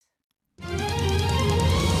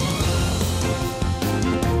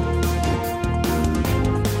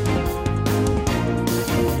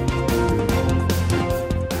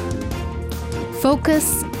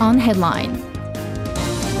Focus on Headline.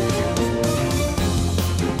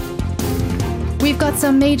 We've got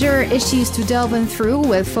some major issues to delve in through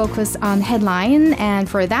with Focus on Headline. And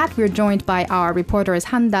for that, we're joined by our reporters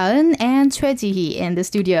Han Da-eun and Choi Ji-hee in the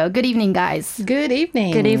studio. Good evening, guys. Good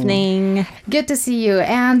evening. Good evening. Good to see you.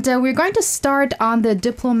 And we're going to start on the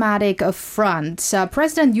diplomatic front.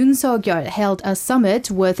 President Yoon Suk-Yeol held a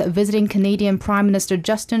summit with visiting Canadian Prime Minister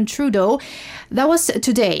Justin Trudeau. That was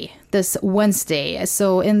today. This Wednesday.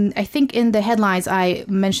 So I think in the headlines I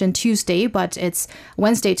mentioned Tuesday, but it's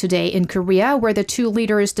Wednesday today in Korea, where the two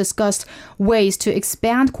leaders discussed ways to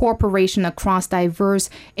expand cooperation across diverse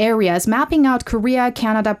areas, mapping out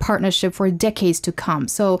Korea-Canada partnership for decades to come.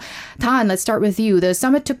 So Tan, let's start with you. The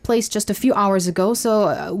summit took place just a few hours ago.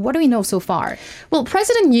 So what do we know so far? Well,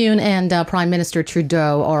 President Yoon and Prime Minister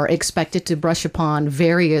Trudeau are expected to brush upon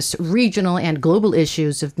various regional and global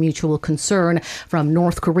issues of mutual concern, from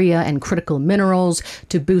North Korea and critical minerals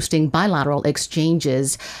to boosting bilateral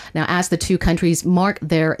exchanges. Now, as the two countries mark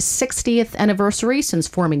their 60th anniversary since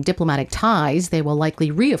forming diplomatic ties, they will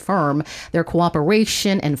likely reaffirm their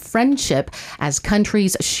cooperation and friendship as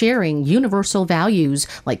countries sharing universal values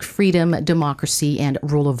like freedom, democracy, and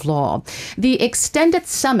rule of law. The extended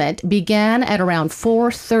summit began at around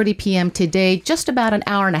 4:30 p.m. today, just about an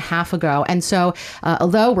hour and a half ago. And so,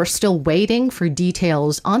 although we're still waiting for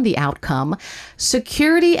details on the outcome,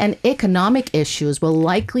 security and economic issues will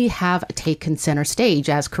likely have taken center stage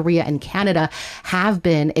as Korea and Canada have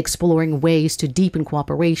been exploring ways to deepen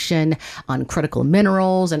cooperation on critical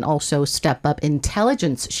minerals and also step up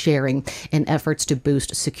intelligence sharing in efforts to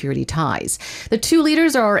boost security ties. The two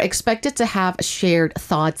leaders are expected to have shared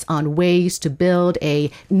thoughts on ways to build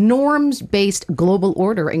a norms-based global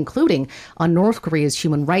order, including on North Korea's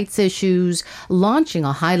human rights issues, launching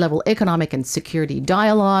a high-level economic and security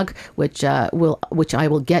dialogue, which I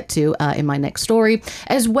will get to in my next story,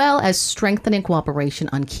 as well as strengthening cooperation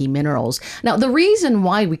on key minerals. Now, the reason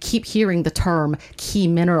why we keep hearing the term key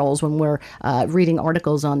minerals when we're reading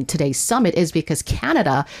articles on today's summit is because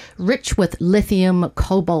Canada, rich with lithium,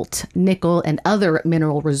 cobalt, nickel, and other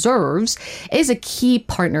mineral reserves, is a key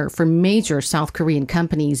partner for major South Korean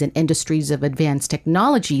companies in industries of advanced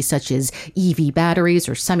technology such as EV batteries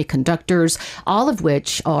or semiconductors, all of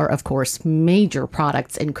which are, of course, major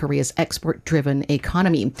products in Korea's export-driven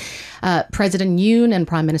economy. President Yoon and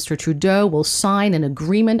Prime Minister Trudeau will sign an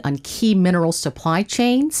agreement on key mineral supply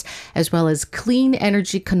chains, as well as clean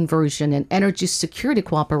energy conversion and energy security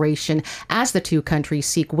cooperation as the two countries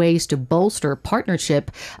seek ways to bolster partnership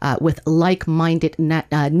with like-minded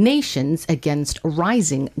nations against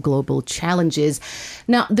rising global challenges.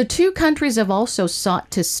 Now, the two countries have also sought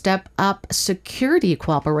to step up security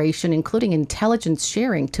cooperation, including intelligence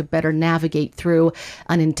sharing, to better navigate through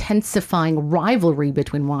an intensifying rivalry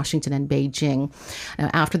between Washington and Beijing. Now,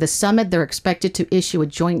 after the summit, they're expected to issue a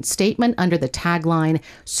joint statement under the tagline,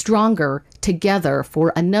 "Stronger Together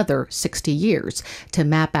for Another 60 Years," to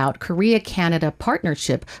map out Korea-Canada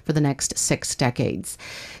partnership for the next 6 decades.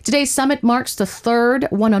 Today's summit marks the third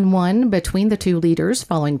one-on-one between the two leaders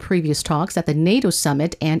following previous talks at the NATO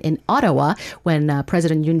summit and in Ottawa when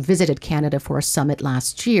President Yoon visited Canada for a summit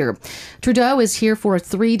last year. Trudeau is here for a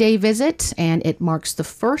 3-day visit, and it marks the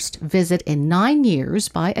first visit in 9 years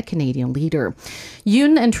by a Canadian leader.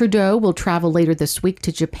 Yoon and Trudeau will travel later this week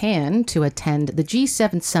to Japan to attend the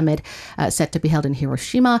G7 summit set to be held in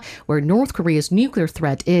Hiroshima, where North Korea's nuclear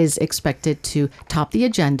threat is expected to top the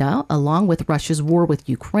agenda, along with Russia's war with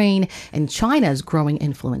Ukraine and China's growing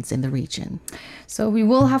influence in the region. So we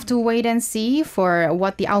will have to wait and see for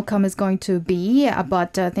what the outcome is going to be.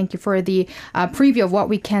 But thank you for the preview of what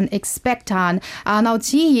we can expect on. Now,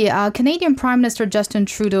 Ji, Canadian Prime Minister Justin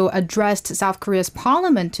Trudeau addressed South Korea's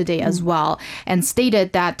parliament today as well and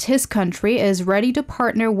stated that his country is ready to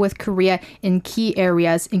partner with Korea in key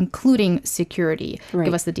areas, including security. Right.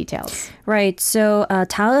 Give us the details. Right. So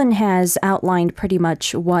Ta-eun has outlined pretty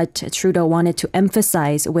much what Trudeau wanted to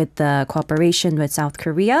emphasize with the cooperation with South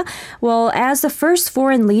Korea. Well, as the first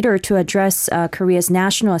foreign leader to address Korea's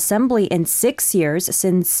National Assembly in 6 years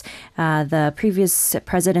since the previous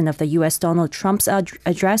president of the U.S., Donald Trump's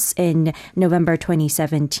address in November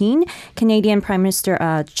 2017, Canadian Prime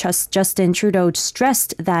Minister Justin Trudeau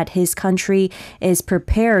stressed that his country is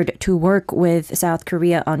prepared to work with South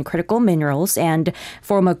Korea on critical minerals and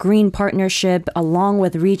form a green partnership along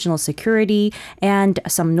with regional security and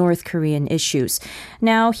some North Korean issues.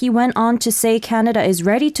 Now, he went on to say Canada is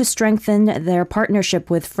ready to strengthen their partnership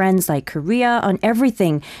with friends like Korea on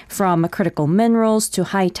everything from critical minerals to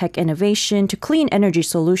high-tech innovation to clean energy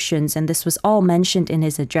solutions. And this was all mentioned in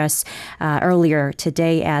his address earlier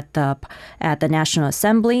today at the National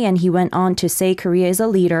Assembly. And he went on to say Korea is a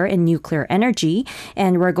leader in nuclear energy,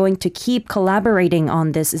 and we're going to keep collaborating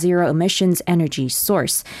on this zero emissions energy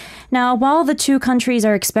source. Now, while the two countries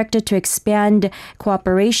are expected to expand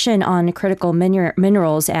cooperation on critical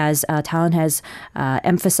minerals, as Taeun has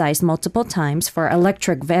emphasized multiple times, for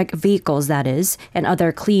electric vehicles, that is, and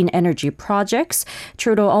other clean energy projects,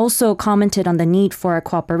 Trudeau also commented on the need for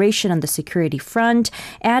cooperation on the security front,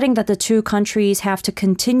 adding that the two countries have to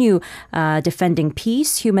continue defending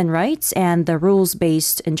peace, human rights, and the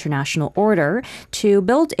rules-based international order to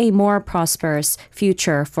build a more prosperous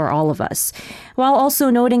future for all of us. While also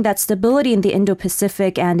noting that stability in the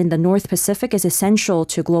Indo-Pacific and in the North Pacific is essential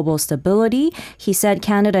to global stability, he said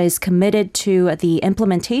Canada is committed to the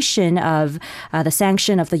implementation of the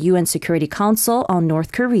sanction of the UN Security Council on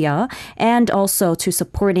North Korea, and also to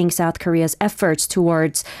supporting South Korea's efforts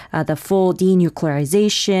towards the full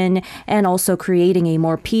denuclearization and also creating a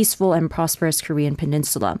more peaceful and prosperous Korean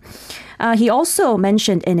peninsula. He also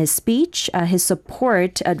mentioned in his speech his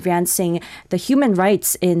support advancing the human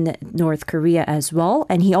rights in North Korea as well.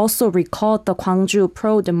 And he also recalled the Gwangju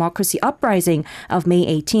pro-democracy uprising of May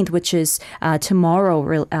 18th, which is tomorrow,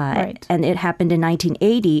 Right. and it happened in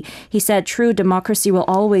 1980. He said true democracy will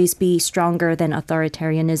always be stronger than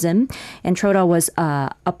authoritarianism. And Trudeau was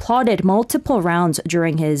applauded multiple rounds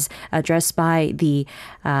during his address by the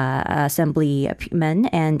assemblymen,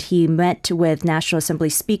 and he met with National Assembly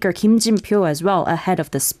Speaker Kim Jin-pyo as well ahead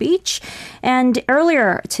of the speech. And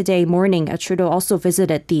earlier today morning, Trudeau also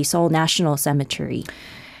visited the Seoul National Cemetery.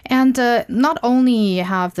 And not only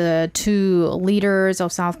have the two leaders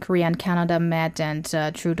of South Korea and Canada met, and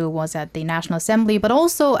Trudeau was at the National Assembly, but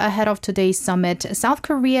also ahead of today's summit, South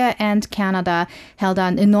Korea and Canada held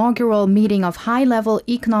an inaugural meeting of high-level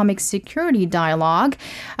economic security dialogue.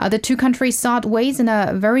 The two countries sought ways in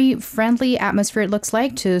a very friendly atmosphere, it looks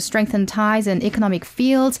like, to strengthen ties in economic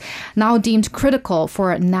fields now deemed critical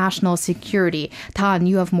for national security. Taeun,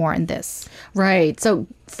 you have more on this. Right. So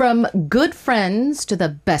from good friends to the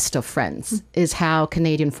best of friends is how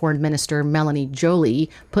Canadian Foreign Minister Melanie Joly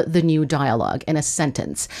put the new dialogue in a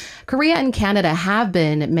sentence. Korea and Canada have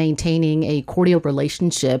been maintaining a cordial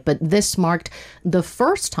relationship, but this marked the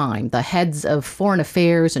first time the heads of foreign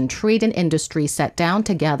affairs and trade and industry sat down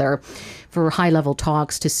together for high-level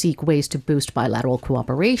talks to seek ways to boost bilateral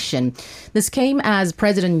cooperation. This came as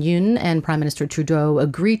President Yoon and Prime Minister Trudeau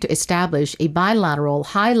agreed to establish a bilateral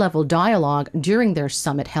high-level dialogue during their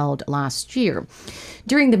summit held last year.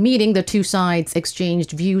 During the meeting, the two sides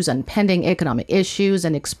exchanged views on pending economic issues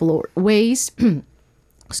and explored ways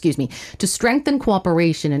to strengthen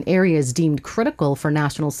cooperation in areas deemed critical for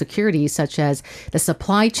national security, such as the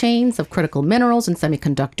supply chains of critical minerals and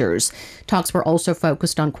semiconductors. Talks were also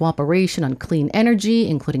focused on cooperation on clean energy,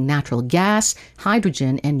 including natural gas,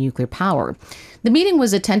 hydrogen, and nuclear power. The meeting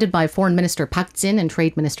was attended by Foreign Minister Park Jin and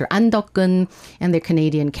Trade Minister An Deok-gun and their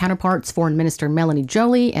Canadian counterparts, Foreign Minister Melanie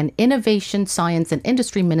Joly and Innovation, Science and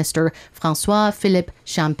Industry Minister François-Philippe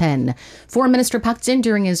Champagne. Foreign Minister Park Jin,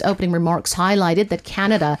 during his opening remarks, highlighted that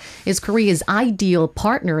Canada is Korea's ideal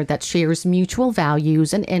partner that shares mutual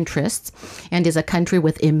values and interests and is a country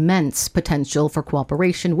with immense potential for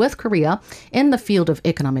cooperation with Korea in the field of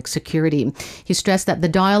economic security. He stressed that the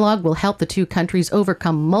dialogue will help the two countries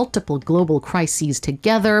overcome multiple global crises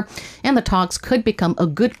together, and the talks could become a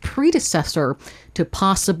good predecessor to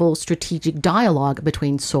possible strategic dialogue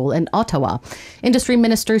between Seoul and Ottawa. Industry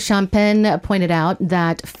Minister Champagne pointed out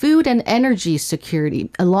that food and energy security,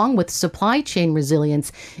 along with supply chain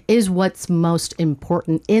resilience, is what's most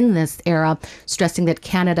important in this era, stressing that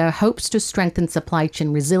Canada hopes to strengthen supply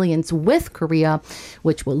chain resilience with Korea,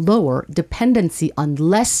 which will lower dependency on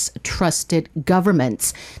less trusted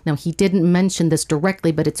governments. Now, he didn't mention this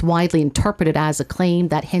directly, but it's widely interpreted as a claim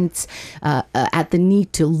that hints at the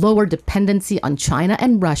need to lower dependency on China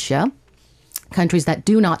and Russia, countries that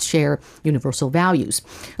do not share universal values.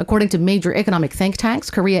 According to major economic think tanks,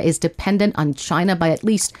 Korea is dependent on China by at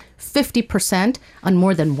least 50% on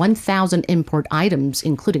more than 1,000 import items,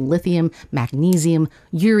 including lithium, magnesium,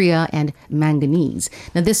 urea, and manganese.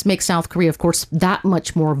 Now, this makes South Korea, of course, that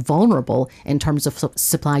much more vulnerable in terms of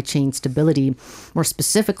supply chain stability. More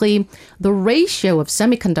specifically, the ratio of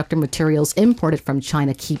semiconductor materials imported from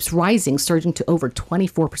China keeps rising, surging to over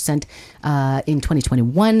 24% in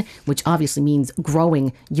 2021, which obviously means means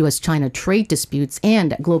growing U.S.-China trade disputes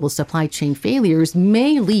and global supply chain failures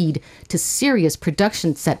may lead to serious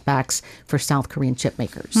production setbacks for South Korean chip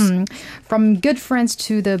makers. From good friends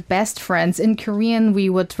to the best friends. In Korean, we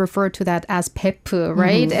would refer to that as peppu,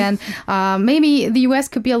 right? And maybe the U.S.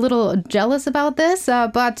 could be a little jealous about this.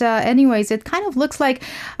 But anyways, it kind of looks like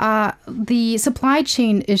the supply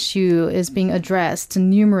chain issue is being addressed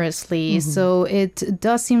numerously. So it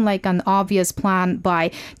does seem like an obvious plan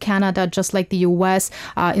by Canada, just like the U.S.,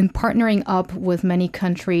 in partnering up with many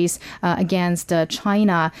countries against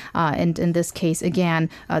China. And in this case, again,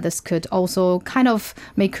 this could also kind of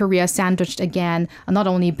make Korea sandwiched again, not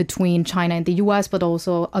only between China and the U.S., but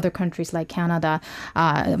also other countries like Canada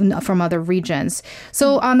from other regions.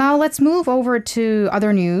 So now let's move over to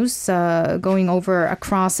other news, going over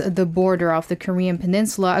across the border of the Korean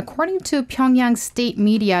Peninsula. According to Pyongyang state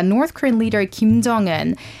media, North Korean leader Kim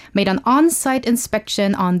Jong-un made an on-site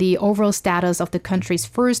inspection on the overall status of the country's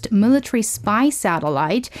first military spy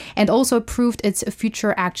satellite and also approved its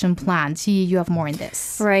future action plan. Ji, you have more in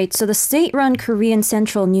this. Right. So the state-run Korean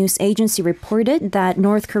Central News Agency reported that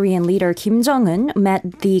North Korean leader Kim Jong-un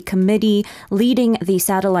met the committee leading the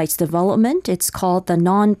satellite's development. It's called the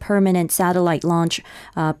Non-Permanent Satellite Launch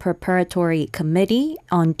Preparatory Committee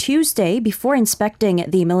on Tuesday before inspecting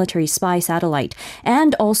the military spy satellite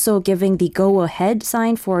and also giving the go-ahead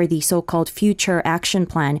sign for the so-called future action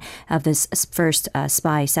plan of this first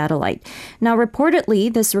spy satellite. Now,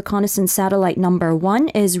 reportedly, this reconnaissance satellite number 1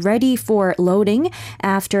 is ready for loading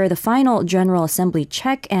after the final General Assembly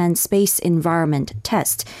check and space environment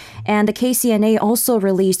test. And the KCNA also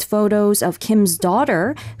released photos of Kim's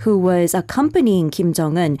daughter, who was accompanying Kim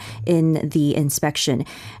Jong-un in the inspection.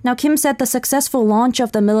 Now, Kim said the successful launch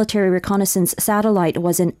of the military reconnaissance satellite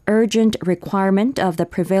was an urgent requirement of the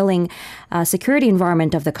prevailing security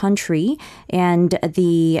environment of the country. And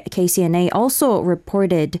the KCNA also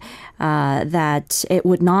reported that it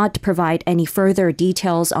would not provide any further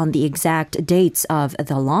details on the exact dates of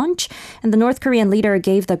the launch. And the North Korean leader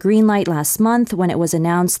gave the green light last month when it was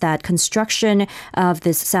announced that construction of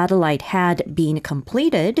this satellite had been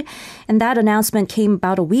completed. And that announcement came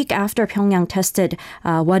about a week after Pyongyang tested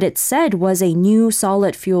what it said was a new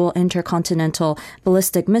solid fuel intercontinental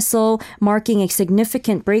ballistic missile, marking a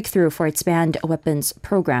significant breakthrough for its banned weapons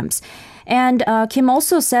programs. And Kim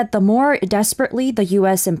also said the more desperately the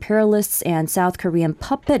U.S. imperialists and South Korean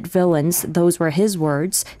puppet villains, those were his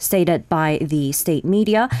words, stated by the state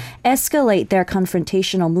media, escalate their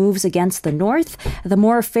confrontational moves against the North, the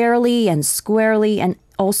more fairly and squarely and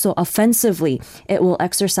also offensively, it will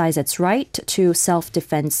exercise its right to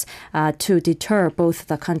self-defense to deter both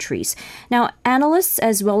the countries. Now, analysts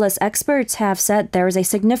as well as experts have said there is a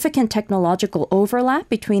significant technological overlap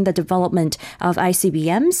between the development of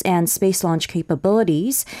ICBMs and space launch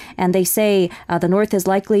capabilities. And they say the North is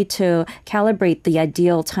likely to calibrate the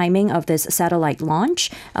ideal timing of this satellite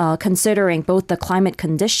launch, considering both the climate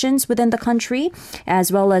conditions within the country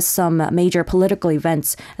as well as some major political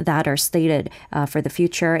events that are slated for the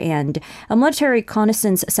future. And a military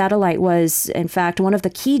reconnaissance satellite was, in fact, one of the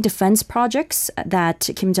key defense projects that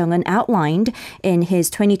Kim Jong-un outlined in his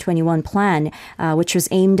 2021 plan, which was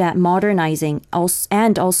aimed at modernizing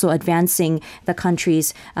and also advancing the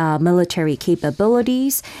country's military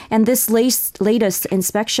capabilities. And this latest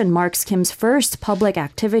inspection marks Kim's first public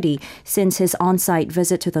activity since his on-site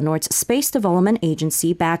visit to the North's Space Development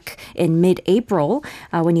Agency back in mid-April,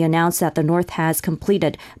 when he announced that the North has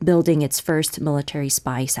completed building its first military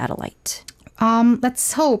spy satellite.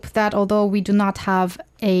 Let's hope that although we do not have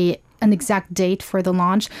an exact date for the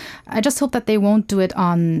launch, I just hope that they won't do it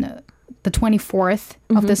on the 24th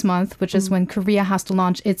of this month, which is when Korea has to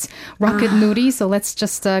launch its rocket Nuri. So let's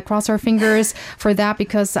just cross our fingers for that,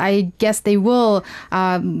 because I guess they will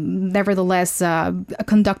nevertheless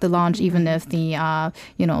conduct the launch, even if the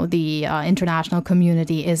international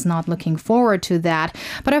community is not looking forward to that.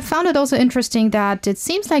 But I found it also interesting that it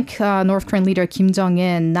seems like North Korean leader Kim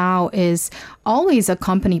Jong-un now is always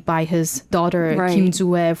accompanied by his daughter Kim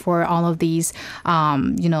Joo-hye for all of these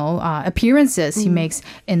appearances he makes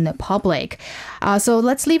in the public. So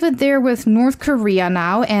let's leave it there with North Korea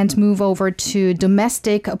now and move over to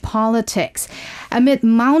domestic politics. Amid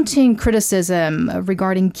mounting criticism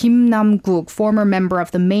regarding Kim Namkuk, former member of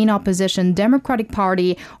the main opposition Democratic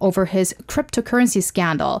Party, over his cryptocurrency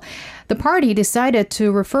scandal, the party decided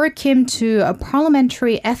to refer Kim to a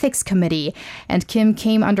parliamentary ethics committee. And Kim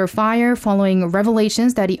came under fire following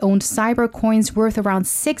revelations that he owned cyber coins worth around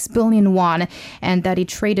 6 billion won and that he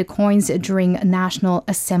traded coins during National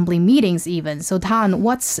Assembly meetings even. So Tan,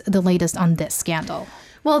 what's the latest on this scandal?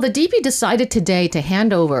 Well, the DP decided today to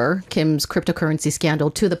hand over Kim's cryptocurrency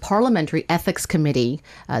scandal to the Parliamentary Ethics Committee.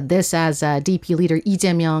 This as DP leader Lee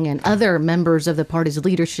Jae-myung and other members of the party's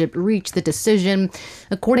leadership reached the decision,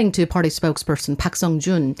 according to party spokesperson Park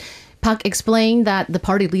Sung-jun. Park explained that the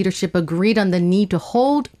party leadership agreed on the need to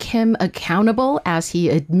hold Kim accountable as he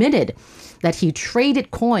admitted that he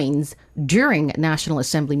traded coins during National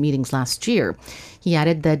Assembly meetings last year. He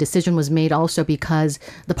added the decision was made also because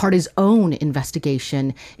the party's own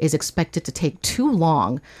investigation is expected to take too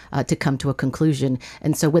long to come to a conclusion.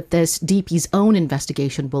 And so with this, DP's own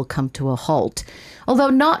investigation will come to a halt. Although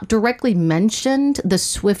not directly mentioned, the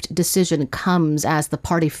swift decision comes as the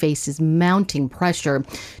party faces mounting pressure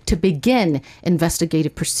to begin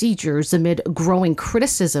investigative procedures amid growing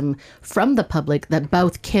criticism from the public that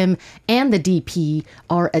both Kim and the DP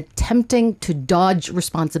are attempting to dodge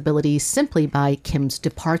responsibility simply by Kim's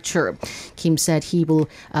departure. Kim said he will,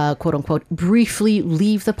 quote unquote, briefly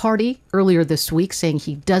leave the party earlier this week, saying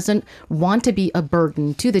he doesn't want to be a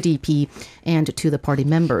burden to the DP and to the party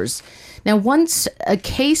members. Now, once a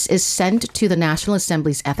case is sent to the National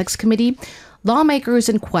Assembly's Ethics Committee, lawmakers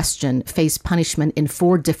in question face punishment in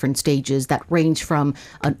 4 different stages that range from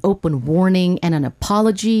an open warning and an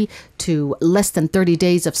apology to less than 30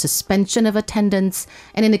 days of suspension of attendance,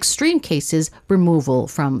 and in extreme cases, removal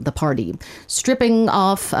from the party. Stripping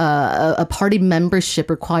off a party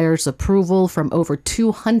membership requires approval from over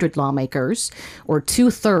 200 lawmakers, or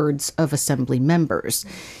 2/3 of assembly members.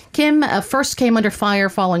 Kim first came under fire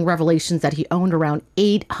following revelations that he owned around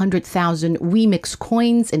 800,000 WeMix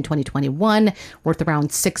coins in 2021, worth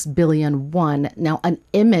around 6 billion won. Now, an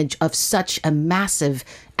image of such a massive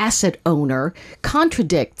asset owner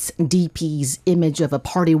contradicts DP's image of a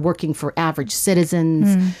party working for average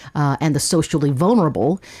citizens and the socially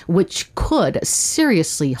vulnerable, which could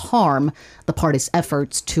seriously harm the party's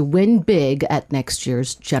efforts to win big at next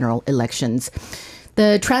year's general elections.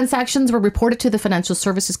 The transactions were reported to the Financial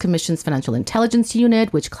Services Commission's Financial Intelligence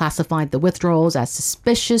Unit, which classified the withdrawals as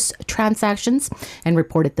suspicious transactions and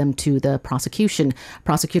reported them to the prosecution.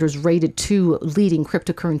 Prosecutors raided 2 leading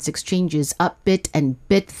cryptocurrency exchanges, Upbit and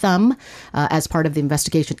BitThumb, as part of the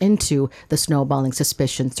investigation into the snowballing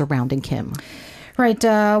suspicions surrounding Kim. Right.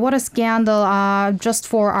 What a scandal. Just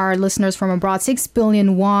for our listeners from abroad, 6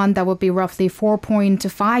 billion won, that would be roughly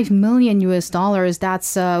 4.5 million US dollars.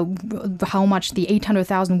 That's how much the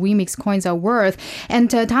 800,000 WeMix coins are worth.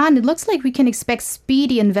 And Tan, it looks like we can expect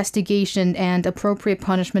speedy investigation and appropriate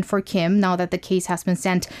punishment for Kim now that the case has been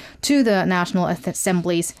sent to the National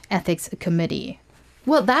Assembly's Ethics Committee.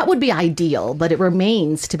 Well, that would be ideal, but it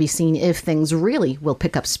remains to be seen if things really will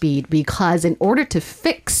pick up speed, because in order to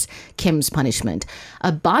fix Kim's punishment,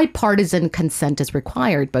 a bipartisan consent is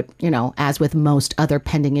required. But, as with most other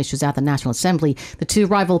pending issues at the National Assembly, the 2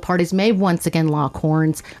 rival parties may once again lock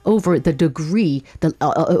horns over the degree,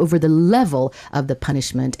 over the level of the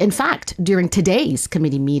punishment. In fact, during today's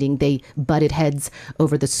committee meeting, they butted heads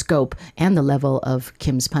over the scope and the level of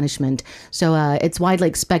Kim's punishment. So it's widely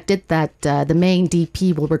expected that the main DP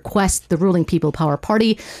will request the ruling People Power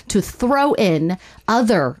Party to throw in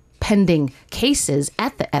other pending cases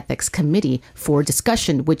at the Ethics Committee for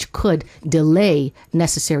discussion, which could delay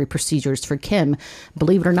necessary procedures for Kim.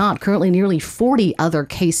 Believe it or not, currently nearly 40 other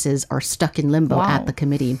cases are stuck in limbo at the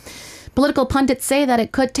committee. Political pundits say that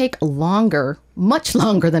it could take longer, much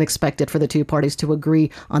longer than expected, for the 2 parties to agree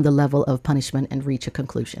on the level of punishment and reach a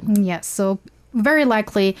conclusion. Yes, so very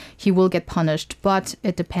likely he will get punished, but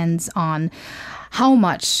it depends on how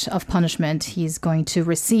much of punishment he's going to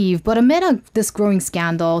receive. But amid this growing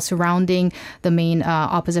scandal surrounding the main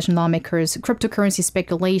opposition lawmakers' cryptocurrency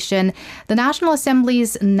speculation, the National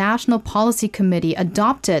Assembly's National Policy Committee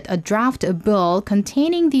adopted a draft bill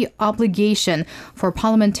containing the obligation for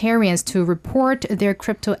parliamentarians to report their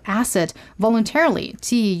crypto asset voluntarily.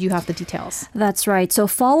 Ji, you have the details. That's right. So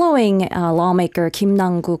following lawmaker Kim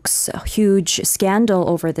Namkuk's huge scandal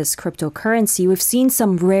over this cryptocurrency, we've seen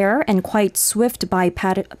some rare and quite swift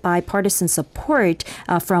bipartisan support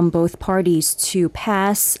from both parties to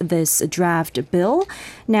pass this draft bill.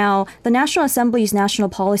 Now, the National Assembly's National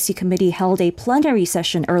Policy Committee held a plenary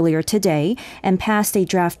session earlier today and passed a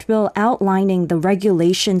draft bill outlining the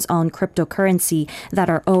regulations on cryptocurrency that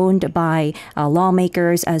are owned by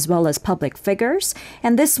lawmakers as well as public figures.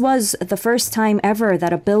 And this was the first time ever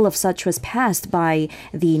that a bill of such was passed by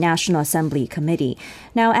the National Assembly Committee.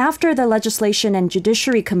 Now, after the Legislation and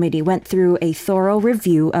Judiciary Committee went through a thorough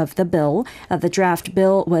review of the bill. The draft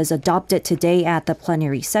bill was adopted today at the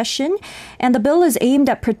plenary session, and the bill is aimed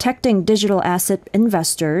at protecting digital asset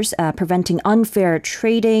investors, preventing unfair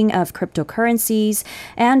trading of cryptocurrencies,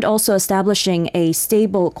 and also establishing a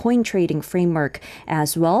stable coin trading framework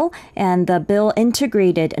as well. And the bill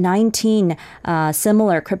integrated 19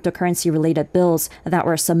 similar cryptocurrency-related bills that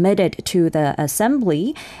were submitted to the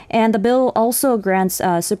Assembly. And the bill also grants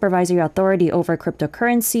supervisory authority over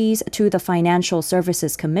cryptocurrencies to the Financial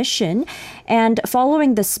Services Commission. And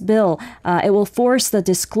following this bill, it will force the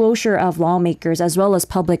disclosure of lawmakers as well as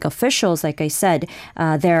public officials, like I said,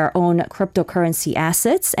 their own cryptocurrency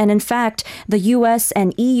assets. And in fact, the US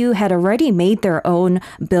and EU had already made their own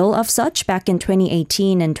bill of such back in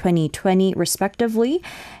 2018 and 2020, respectively.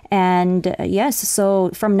 And yes,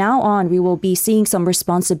 so from now on, we will be seeing some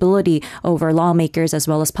responsibility over lawmakers as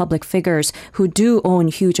well as public figures who do own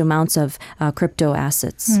huge amounts of crypto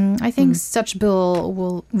assets. I think such bill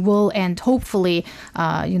will and hopefully,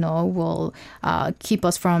 will keep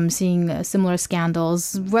us from seeing similar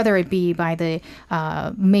scandals, whether it be by the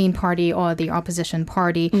main party or the opposition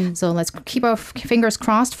party. So let's keep our fingers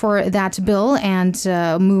crossed for that bill and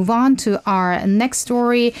move on to our next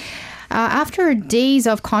story. After days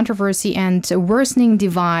of controversy and worsening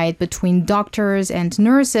divide between doctors and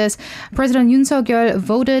nurses, President Yoon Suk-Yeol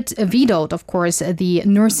vetoed, of course, the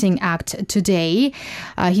Nursing Act today.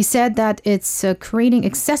 He said that it's creating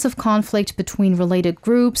excessive conflict between related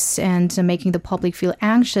groups and making the public feel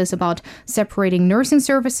anxious about separating nursing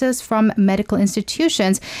services from medical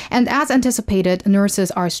institutions. And as anticipated,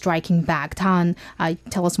 nurses are striking back. Tan,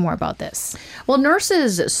 tell us more about this. Well,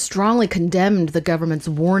 nurses strongly condemned the government's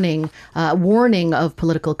warning of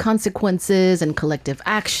political consequences and collective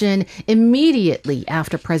action immediately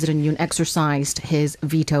after President Yoon exercised his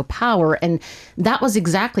veto power. And that was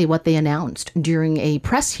exactly what they announced during a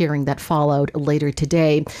press hearing that followed later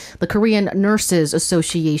today. The Korean Nurses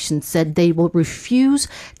Association said they will refuse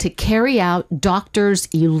to carry out doctors'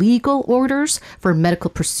 illegal orders for medical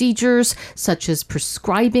procedures such as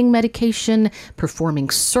prescribing medication, performing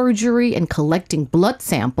surgery, and collecting blood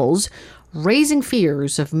samples, raising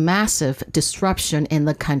fears of massive disruption in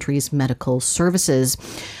the country's medical services.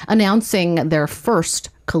 Announcing their first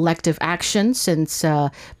collective action since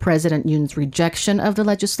President Yoon's rejection of the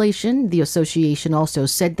legislation, the association also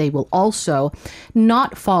said they will also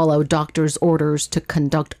not follow doctors' orders to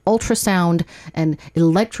conduct ultrasound and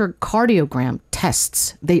electrocardiogram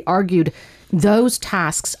tests. They argued those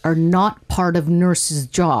tasks are not part of nurses'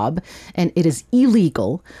 job, and it is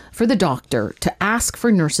illegal for the doctor to ask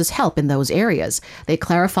for nurses' help in those areas. They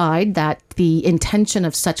clarified that the intention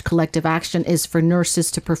of such collective action is for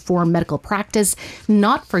nurses to perform medical practice,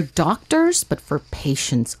 not for doctors, but for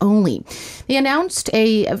patients only. They announced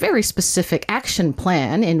a very specific action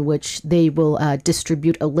plan in which they will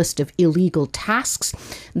distribute a list of illegal tasks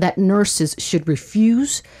that nurses should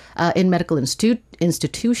refuse in medical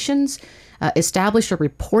institutions, establish a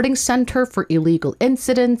reporting center for illegal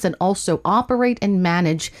incidents, and also operate and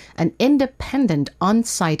manage an independent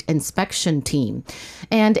on-site inspection team.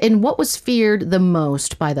 And in what was feared the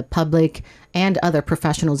most by the public and other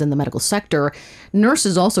professionals in the medical sector,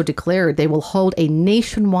 nurses also declared they will hold a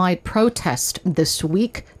nationwide protest this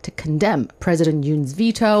week to condemn President Yoon's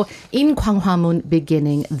veto in Gwanghwamun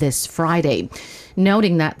beginning this Friday,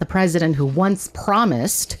 noting that the president, who once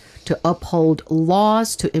promised to uphold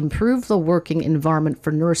laws to improve the working environment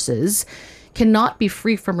for nurses, cannot be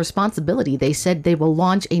free from responsibility. They said they will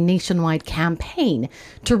launch a nationwide campaign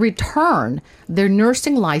to return their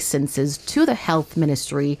nursing licenses to the health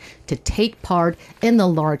ministry to take part in the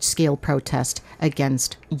large-scale protest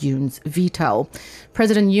against Yoon's veto.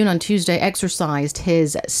 President Yoon on Tuesday exercised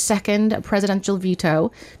his second presidential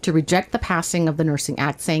veto to reject the passing of the Nursing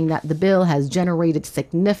Act, saying that the bill has generated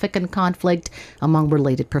significant conflict among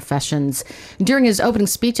related professions. During his opening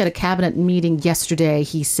speech at a cabinet meeting yesterday,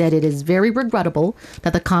 he said it is very regrettable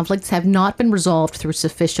that the conflicts have not been resolved through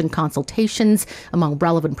sufficient consultations among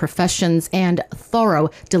relevant professions and thorough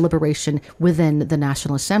deliberation within the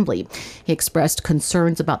National Assembly. He expressed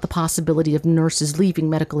concerns about the possibility of nurses leaving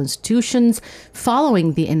medical institutions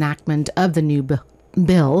following the enactment of the new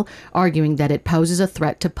bill, arguing that it poses a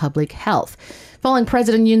threat to public health. Following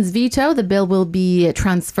President Yoon's veto, the bill will be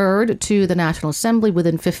transferred to the National Assembly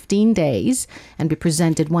within 15 days and be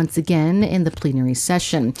presented once again in the plenary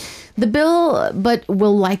session. The bill, but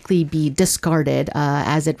will likely be discarded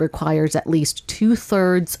as it requires at least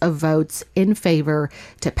 2/3 of votes in favor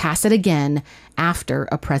to pass it again after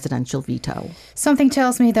a presidential veto. Something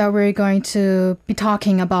tells me that we're going to be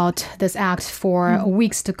talking about this act for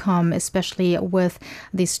weeks to come, especially with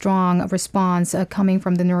the strong response coming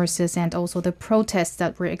from the nurses and also the protests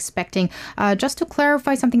that we're expecting. Just to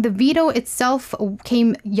clarify something, the veto itself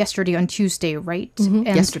came yesterday on Tuesday, right? And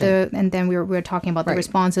yesterday. And then we're talking about the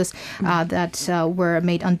responses that were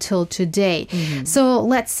made until today. So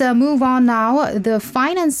let's move on now. The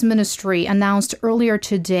finance ministry announced earlier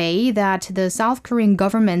today that the South Korean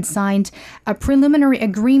government signed a preliminary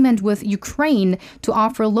agreement with Ukraine to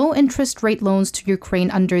offer low-interest rate loans to Ukraine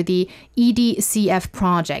under the EDCF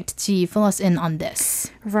project. Ji, fill us in on this.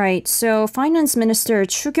 Right. So Finance Minister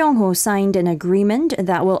Chu Kyung-ho signed an agreement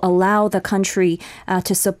that will allow the country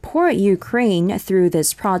to support Ukraine through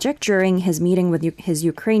this project during his meeting with his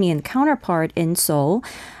Ukrainian counterpart in Seoul.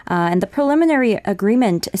 And the preliminary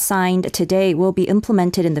agreement signed today will be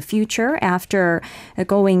implemented in the future after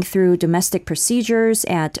going through domestic procedures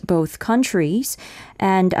at both countries.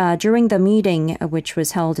 And during the meeting, which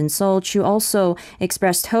was held in Seoul, Chu also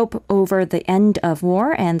expressed hope over the end of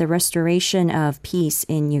war and the restoration of peace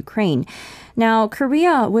in Ukraine. Now,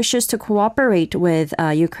 Korea wishes to cooperate with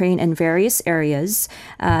Ukraine in various areas,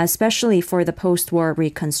 especially for the post-war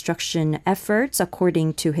reconstruction efforts,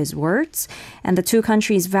 according to his words. And the two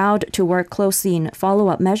countries vowed to work closely in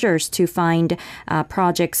follow-up measures to find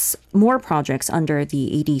more projects under the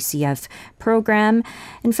EDCF program.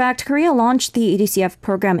 In fact, Korea launched the EDCF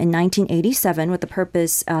program in 1987 with the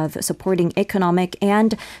purpose of supporting economic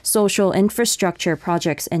and social infrastructure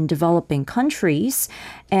projects in developing countries.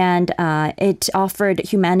 And it offered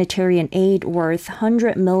humanitarian aid worth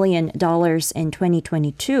 $100 million in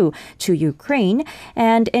 2022 to Ukraine.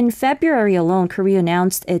 And in February alone, Korea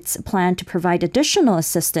announced its plan to provide additional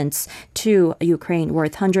assistance to Ukraine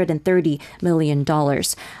worth $130 million.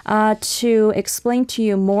 To explain to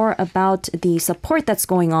you more about the support that's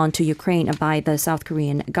going on to Ukraine by the South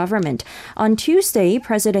Korean government. On Tuesday,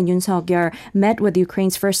 President Yoon Suk-Yeol met with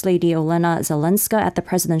Ukraine's First Lady Olena Zelenska at the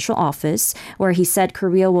presidential office, where he said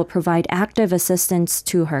Korea will provide active assistance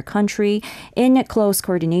to her country in close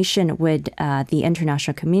coordination with the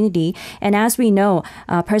international community. And as we know,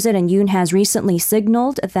 President Yoon has recently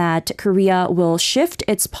signaled that Korea will shift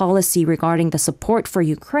its policy regarding the support for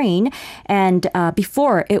Ukraine. And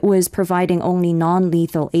before, it was providing only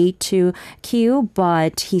non-lethal aid to Kyiv,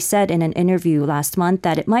 but he said in an interview last month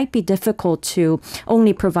that it might be difficult to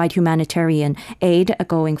only provide humanitarian aid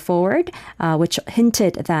going forward, which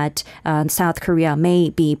hinted that South Korea may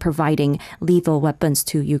be providing lethal weapons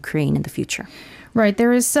to Ukraine in the future. Right.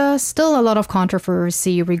 There is still a lot of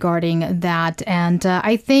controversy regarding that. And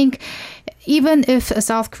I think even if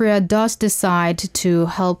South Korea does decide to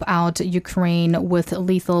help out Ukraine with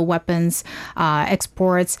lethal weapons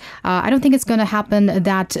exports, I don't think it's going to happen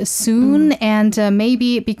that soon. And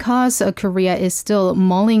maybe because Korea is still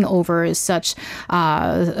mulling over such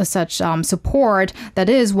support, that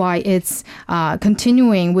is why it's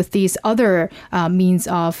continuing with these other means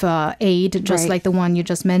of aid, just like the one you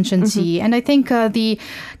just mentioned, T. And I think the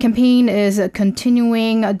campaign is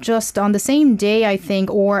continuing just on the same day, I think,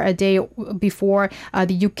 or a day before.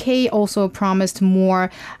 The UK also promised more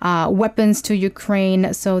weapons to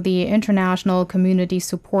Ukraine. So the international community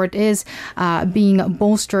support is being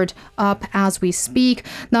bolstered up as we speak.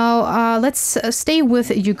 Now, let's stay with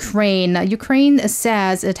Ukraine. Ukraine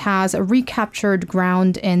says it has recaptured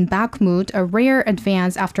ground in Bakhmut, a rare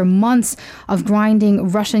advance after months of grinding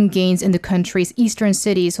Russian gains in the country's eastern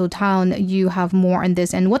cities. So, Taon, you have more on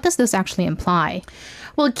this. And what does this actually imply?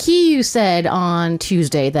 Well, Kyiv said on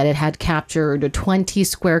Tuesday that it had captured 20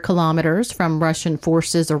 square kilometers from Russian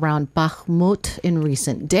forces around Bakhmut in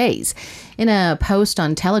recent days. In a post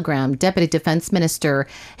on Telegram, Deputy Defense Minister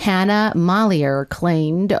Hanna Maliar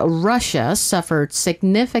claimed Russia suffered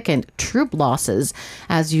significant troop losses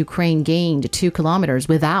as Ukraine gained 2 kilometers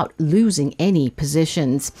without losing any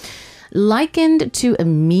positions. Likened to a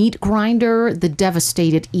meat grinder, the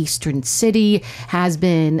devastated eastern city has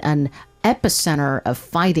been an epicenter of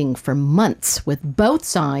fighting for months, with both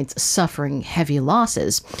sides suffering heavy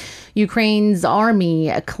losses. Ukraine's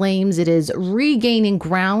army claims it is regaining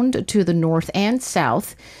ground to the north and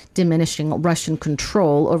south, diminishing Russian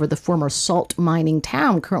control over the former salt mining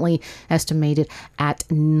town, currently estimated at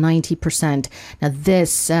 90%. Now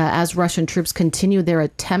this, as Russian troops continue their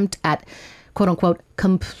attempt at quote-unquote,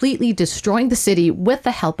 completely destroying the city with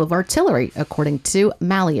the help of artillery, according to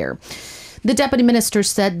Mallier. The deputy minister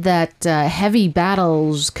said that heavy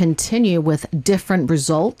battles continue with different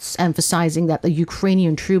results, emphasizing that the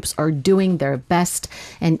Ukrainian troops are doing their best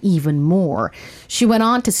and even more. She went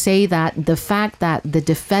on to say that the fact that the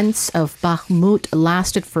defense of Bakhmut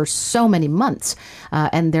lasted for so many months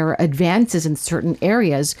and their advances in certain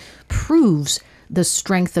areas proves the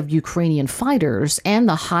strength of Ukrainian fighters and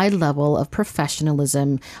the high level of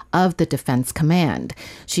professionalism of the Defense Command.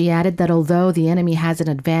 She added that although the enemy has an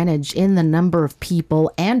advantage in the number of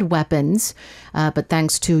people and weapons, but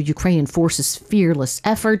thanks to Ukrainian forces' fearless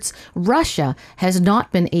efforts, Russia has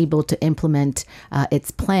not been able to implement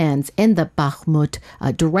its plans in the Bakhmut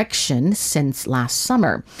direction since last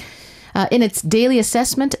summer. In its daily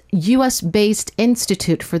assessment, U.S.-based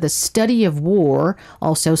Institute for the Study of War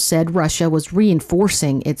also said Russia was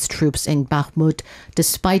reinforcing its troops in Bakhmut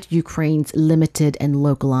despite Ukraine's limited and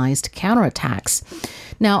localized counterattacks.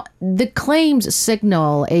 Now, the claims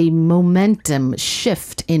signal a momentum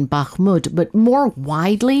shift in Bakhmut, but more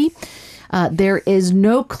widely, there is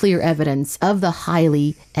no clear evidence of the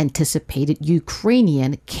highly anticipated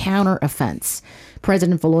Ukrainian counteroffensive.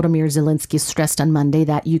 President Volodymyr Zelensky stressed on Monday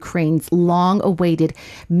that Ukraine's long-awaited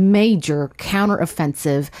major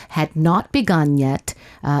counteroffensive had not begun yet.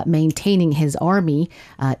 Maintaining his army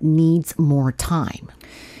needs more time.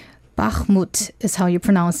 Bakhmut is how you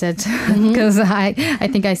pronounce it, because I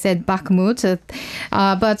think I said Bakhmut.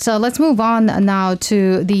 But let's move on now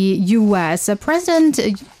to the U.S. President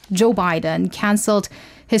Joe Biden canceled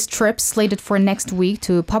his trip slated for next week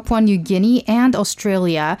to Papua New Guinea and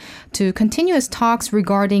Australia to continue his talks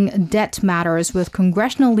regarding debt matters with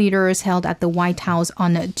congressional leaders held at the White House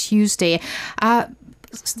on Tuesday.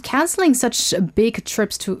 Canceling such big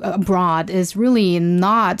trips to abroad is really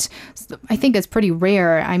not, I think it's pretty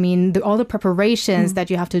rare. I mean, all the preparations that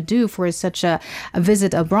you have to do for such a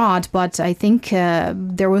visit abroad, but I think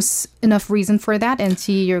there was enough reason for that. And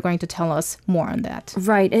you're going to tell us more on that.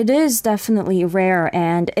 Right. It is definitely rare,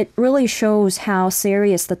 and it really shows how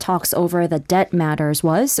serious the talks over the debt matters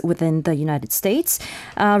was within the United States.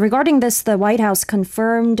 Regarding this, the White House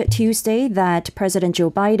confirmed Tuesday that President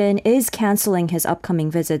Joe Biden is canceling his upcoming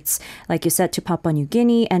visits, like you said, to Papua New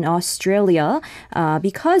Guinea and Australia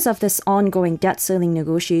because of this ongoing debt ceiling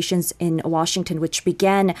negotiations in Washington, which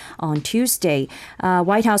began on Tuesday.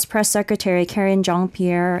 White House Press Secretary Karine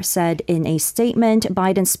Jean-Pierre said in a statement,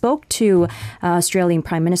 Biden spoke to Australian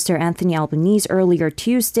Prime Minister Anthony Albanese earlier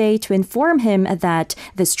Tuesday to inform him that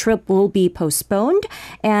this trip will be postponed.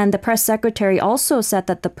 And the press secretary also said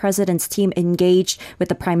that the president's team engaged with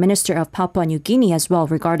the Prime Minister of Papua New Guinea as well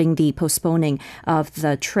regarding the postponing of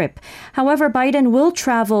the trip. However, Biden will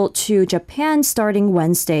travel to Japan starting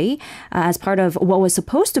Wednesday as part of what was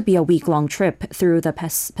supposed to be a week-long trip through the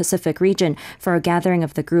Pacific region for a gathering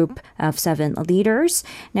of the group of 7 leaders.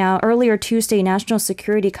 Now, earlier Tuesday, National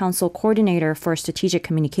Security Council Coordinator for Strategic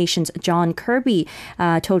Communications John Kirby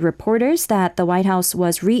told reporters that the White House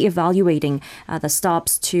was reevaluating the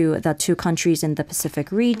stops to the 2 countries in the Pacific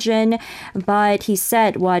region. But he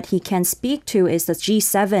said what he can speak to is the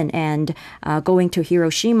G7 and going to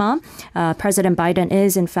Hiroshima. President Biden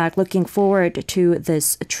is, in fact, looking forward to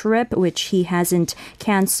this trip, which he hasn't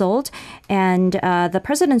canceled. And the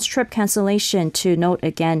president's trip cancellation, to note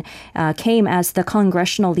again, came as the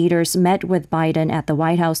congressional leaders met with Biden at the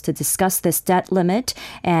White House to discuss this debt limit.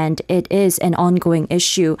 And it is an ongoing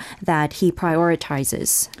issue that he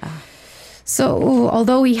prioritizes. So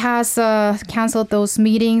although he has canceled those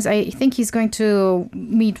meetings, I think he's going to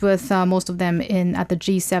meet with most of them at the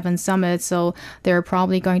G7 summit. So they're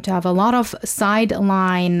probably going to have a lot of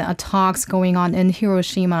sideline talks going on in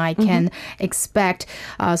Hiroshima, I can expect.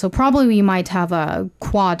 So probably we might have a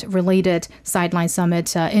Quad-related sideline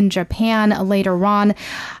summit in Japan later on.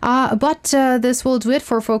 But this will do it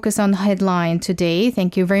for Focus on Headline today.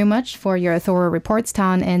 Thank you very much for your thorough reports,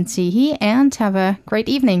 Tan and Ji-hee, and have a great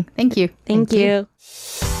evening. Thank you. Thank you.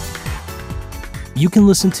 You can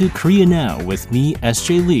listen to Korea Now with me,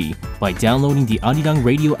 SJ Lee, by downloading the Arirang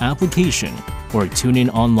Radio application or tune in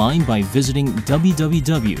online by visiting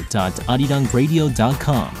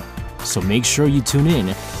www.arirangradio.com. So make sure you tune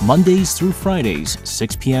in Mondays through Fridays,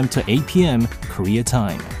 6 p.m. to 8 p.m. Korea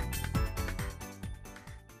time.